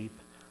God's sheep.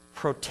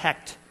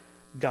 Protect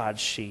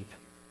God's sheep.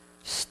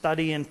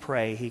 Study and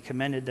pray. He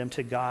commended them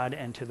to God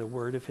and to the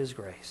word of His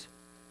grace.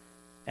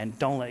 And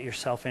don't let your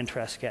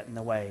self-interest get in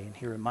the way. And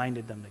he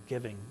reminded them that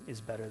giving is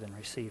better than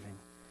receiving.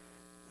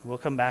 We'll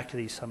come back to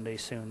these someday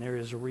soon. There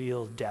is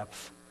real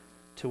depth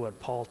to what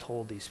Paul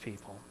told these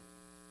people.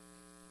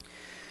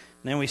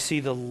 And then we see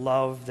the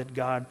love that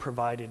God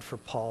provided for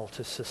Paul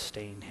to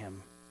sustain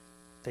him.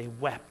 They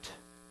wept.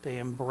 They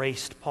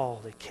embraced Paul.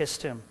 They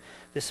kissed him.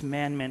 This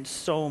man meant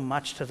so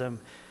much to them.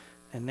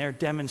 And their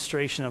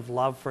demonstration of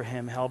love for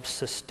him helps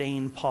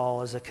sustain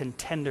Paul as a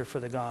contender for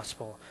the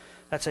gospel.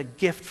 That's a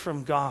gift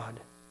from God.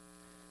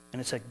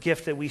 And it's a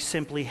gift that we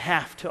simply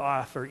have to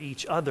offer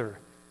each other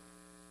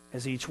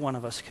as each one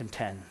of us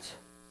contends.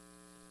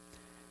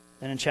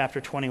 Then in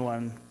chapter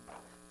 21,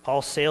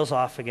 Paul sails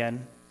off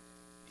again.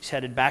 He's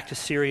headed back to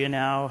Syria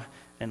now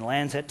and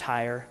lands at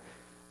Tyre.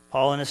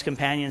 Paul and his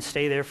companions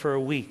stay there for a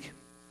week.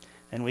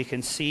 And we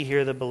can see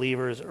here the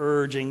believers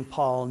urging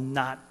Paul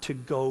not to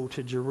go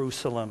to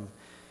Jerusalem.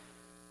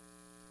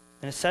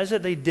 And it says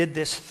that they did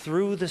this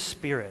through the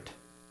Spirit.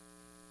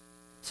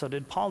 So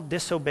did Paul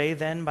disobey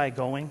then by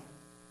going?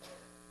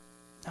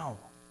 No.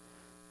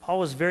 Paul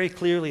was very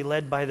clearly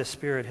led by the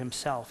Spirit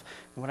himself.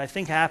 And what I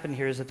think happened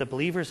here is that the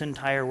believers in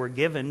Tyre were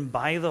given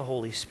by the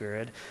Holy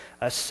Spirit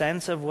a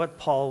sense of what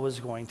Paul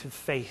was going to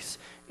face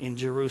in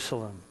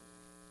Jerusalem.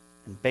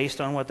 And based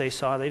on what they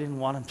saw, they didn't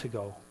want him to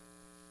go.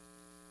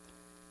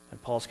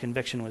 And Paul's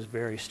conviction was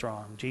very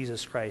strong.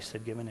 Jesus Christ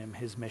had given him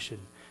his mission,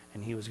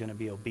 and he was going to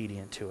be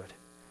obedient to it.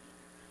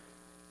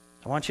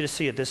 I want you to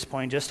see at this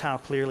point just how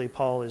clearly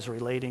Paul is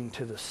relating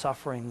to the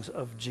sufferings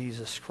of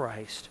Jesus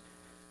Christ.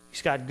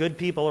 He's got good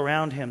people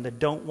around him that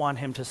don't want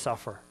him to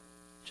suffer,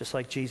 just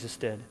like Jesus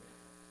did.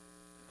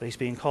 But he's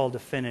being called to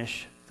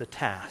finish the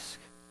task.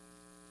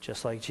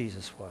 just like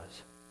Jesus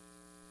was.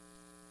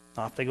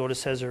 Off they go to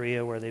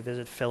Caesarea, where they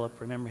visit Philip.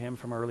 Remember him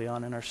from early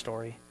on in our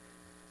story.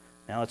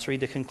 Now let's read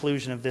the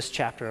conclusion of this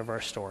chapter of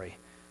our story.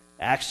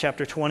 Acts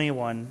chapter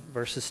 21,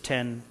 verses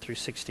 10 through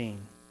 16.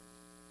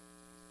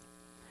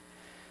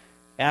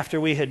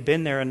 After we had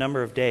been there a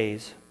number of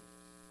days,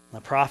 a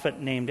prophet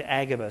named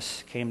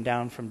Agabus came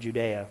down from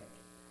Judea.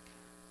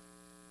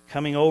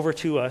 Coming over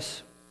to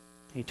us,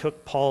 he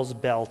took Paul's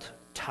belt,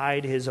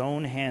 tied his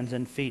own hands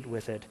and feet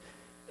with it,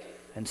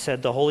 and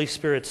said, "The Holy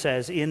Spirit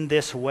says, in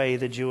this way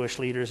the Jewish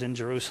leaders in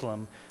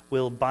Jerusalem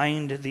will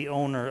bind the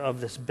owner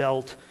of this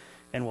belt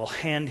and will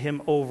hand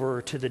him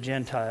over to the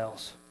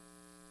Gentiles."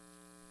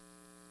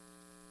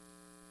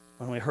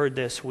 When we heard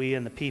this, we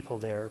and the people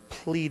there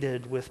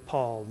pleaded with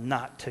Paul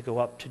not to go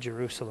up to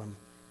Jerusalem.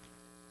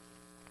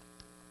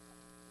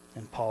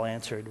 And Paul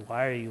answered,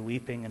 "Why are you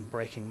weeping and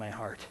breaking my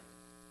heart?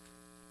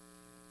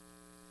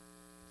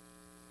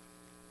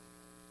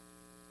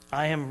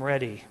 I am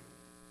ready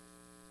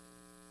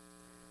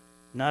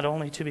not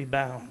only to be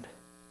bound,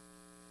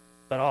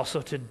 but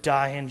also to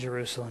die in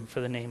Jerusalem for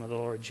the name of the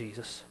Lord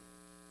Jesus."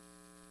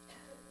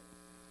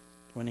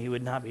 When he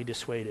would not be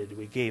dissuaded,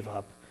 we gave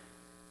up,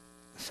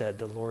 said,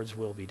 "The Lord's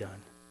will be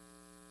done."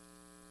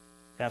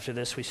 After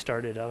this, we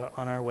started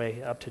on our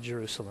way up to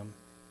Jerusalem.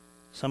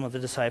 Some of the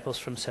disciples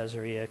from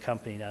Caesarea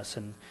accompanied us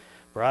and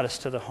brought us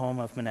to the home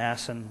of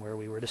Manasseh, where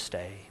we were to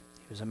stay.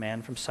 He was a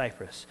man from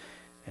Cyprus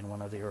and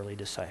one of the early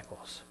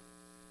disciples.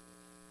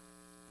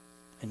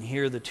 And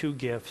here the two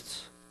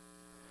gifts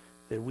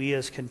that we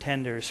as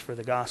contenders for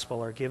the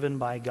gospel are given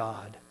by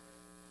God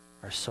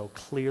are so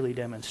clearly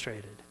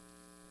demonstrated.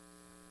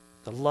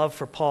 The love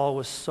for Paul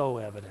was so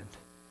evident.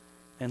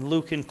 And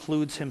Luke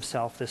includes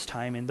himself this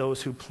time in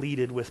those who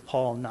pleaded with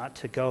Paul not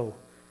to go.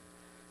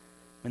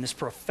 And this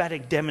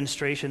prophetic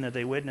demonstration that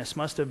they witnessed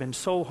must have been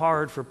so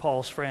hard for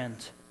Paul's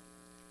friends.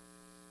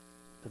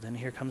 But then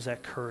here comes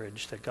that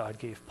courage that God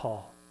gave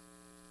Paul.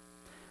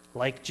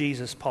 Like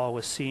Jesus, Paul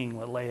was seeing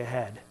what lay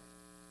ahead.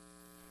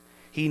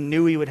 He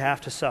knew he would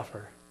have to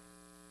suffer.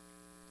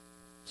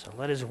 So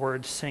let his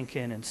words sink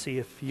in and see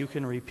if you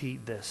can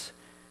repeat this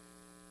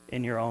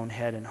in your own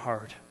head and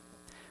heart.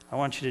 I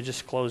want you to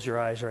just close your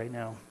eyes right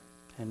now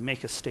and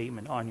make a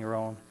statement on your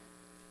own.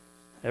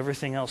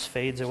 Everything else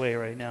fades away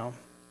right now.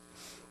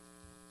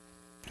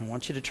 I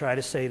want you to try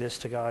to say this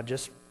to God.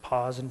 Just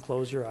pause and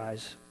close your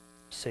eyes.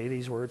 Say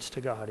these words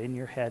to God in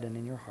your head and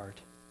in your heart.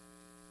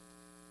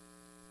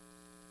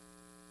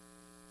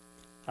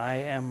 I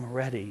am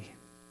ready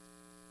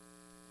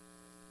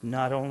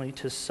not only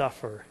to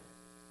suffer,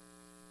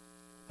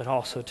 but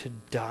also to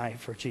die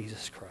for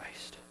Jesus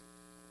Christ.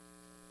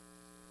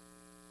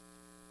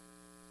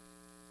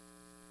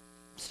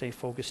 Stay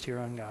focused here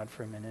on God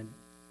for a minute.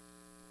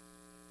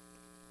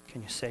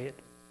 Can you say it?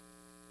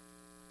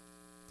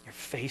 You're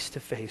face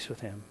to face with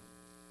him.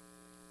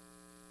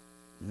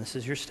 And this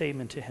is your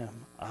statement to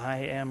him. I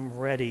am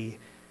ready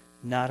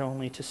not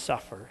only to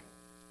suffer,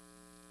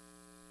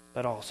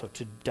 but also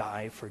to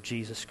die for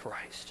Jesus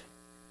Christ.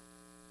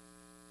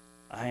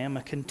 I am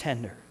a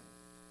contender.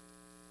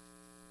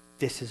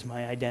 This is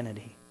my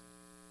identity.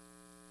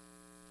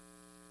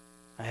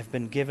 I have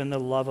been given the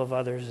love of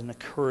others and the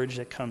courage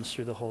that comes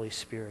through the Holy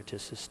Spirit to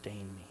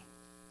sustain me.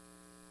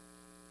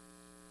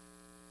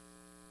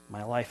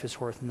 My life is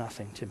worth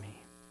nothing to me.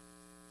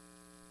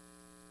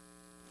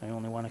 I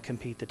only want to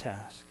complete the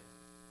task,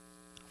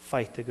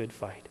 fight the good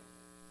fight,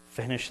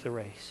 finish the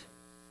race.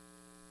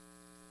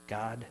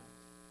 God,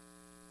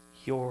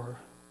 your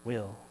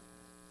will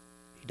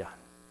be done.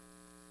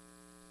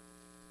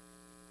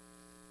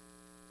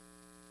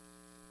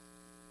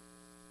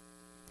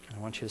 I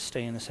want you to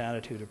stay in this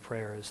attitude of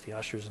prayer as the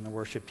ushers and the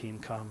worship team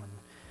come and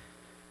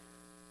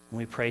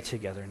we pray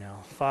together now.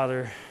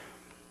 Father,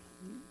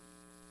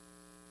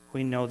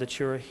 we know that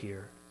you're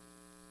here.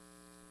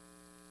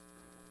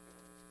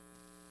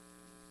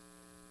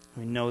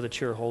 We know that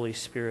your Holy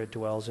Spirit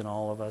dwells in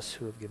all of us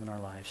who have given our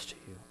lives to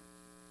you.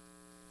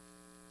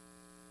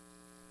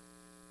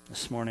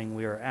 This morning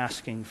we are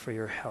asking for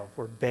your help.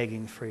 We're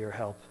begging for your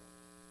help.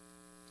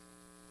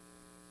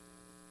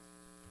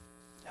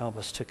 Help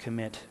us to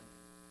commit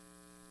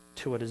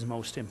to what is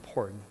most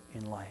important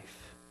in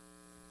life.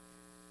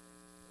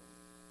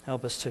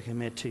 Help us to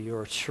commit to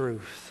your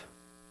truth,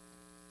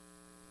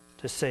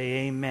 to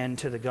say amen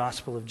to the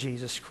gospel of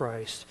Jesus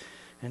Christ,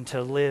 and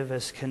to live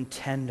as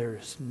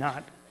contenders,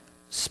 not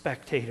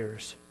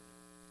spectators.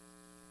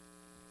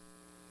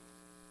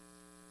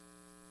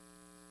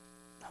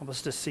 Help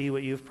us to see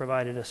what you've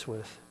provided us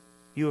with.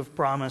 You have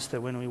promised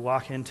that when we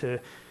walk into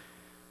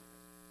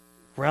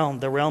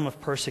the realm of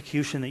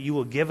persecution, that you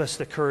will give us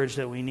the courage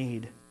that we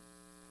need.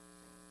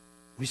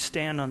 We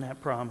stand on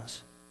that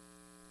promise.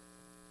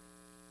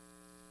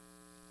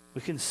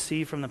 We can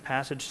see from the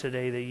passage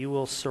today that you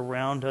will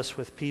surround us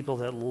with people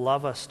that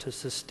love us, to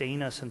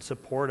sustain us and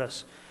support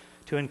us,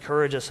 to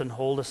encourage us and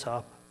hold us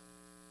up.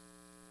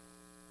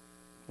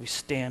 We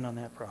stand on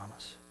that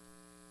promise.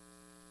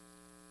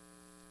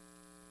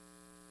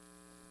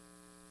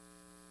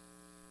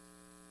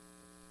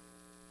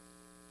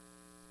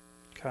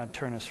 God,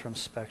 turn us from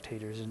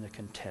spectators into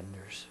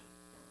contenders.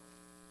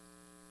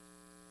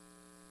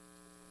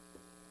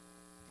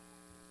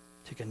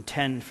 To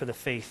contend for the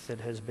faith that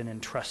has been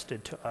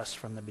entrusted to us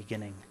from the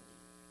beginning.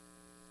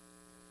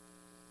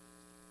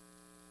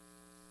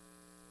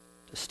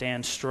 To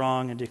stand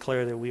strong and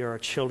declare that we are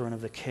children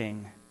of the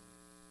King.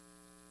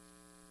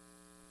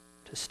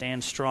 To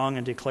stand strong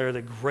and declare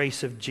the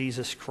grace of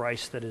Jesus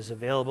Christ that is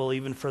available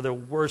even for the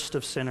worst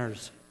of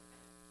sinners.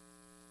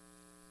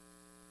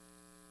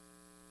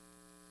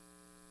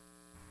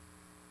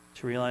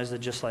 To realize that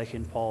just like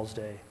in Paul's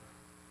day,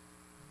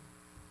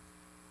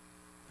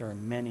 there are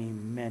many,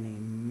 many,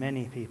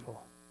 many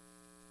people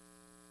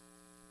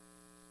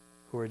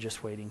who are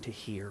just waiting to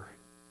hear.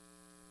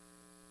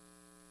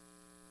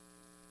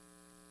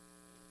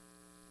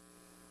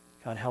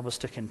 God, help us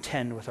to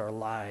contend with our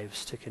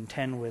lives, to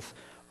contend with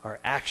our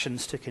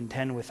actions, to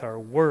contend with our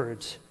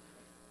words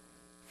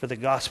for the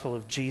gospel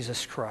of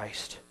Jesus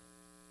Christ.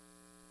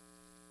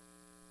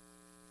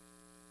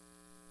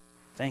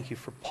 Thank you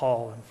for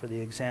Paul and for the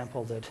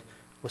example that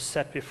was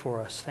set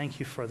before us. Thank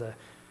you for the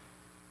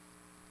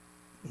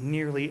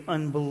nearly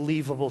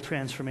unbelievable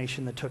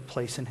transformation that took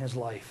place in his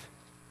life.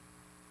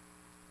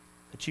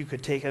 That you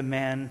could take a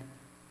man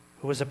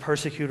who was a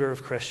persecutor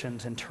of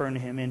Christians and turn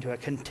him into a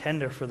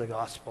contender for the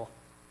gospel.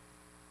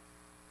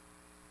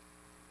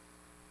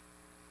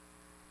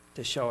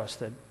 To show us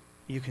that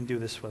you can do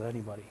this with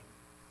anybody.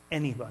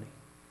 Anybody.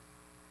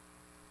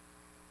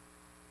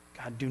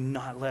 God, do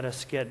not let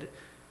us get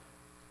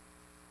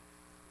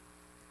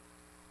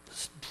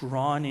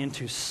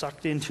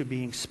sucked into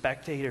being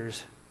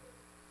spectators,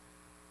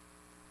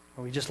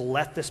 or we just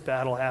let this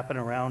battle happen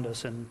around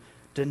us and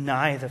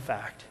deny the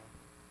fact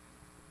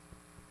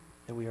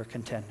that we are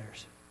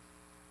contenders.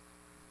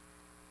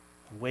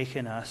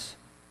 Awaken us,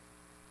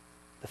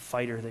 the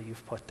fighter that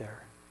you've put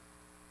there.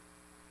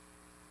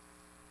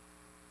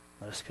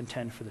 Let us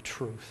contend for the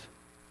truth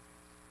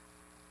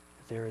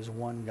that there is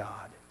one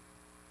God,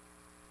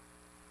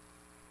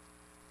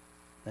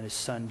 that his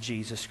Son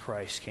Jesus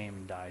Christ came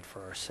and died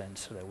for our sins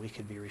so that we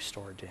could be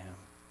restored to him,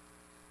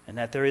 and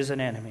that there is an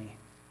enemy,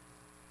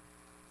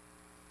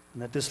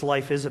 and that this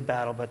life is a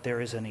battle, but there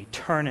is an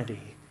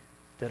eternity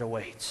that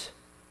awaits,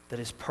 that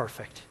is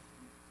perfect,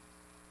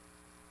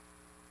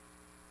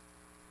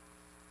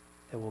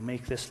 that will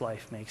make this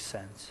life make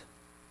sense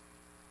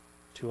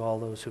to all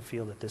those who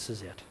feel that this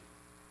is it,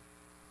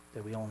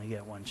 that we only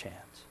get one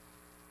chance.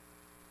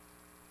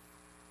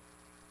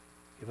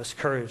 Give us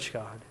courage,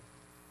 God.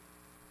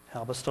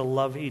 Help us to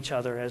love each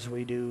other as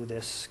we do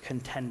this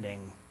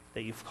contending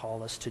that you've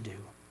called us to do.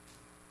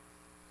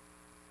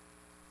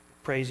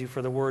 Praise you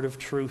for the word of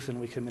truth, and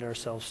we commit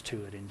ourselves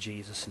to it in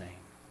Jesus' name.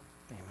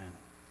 Amen.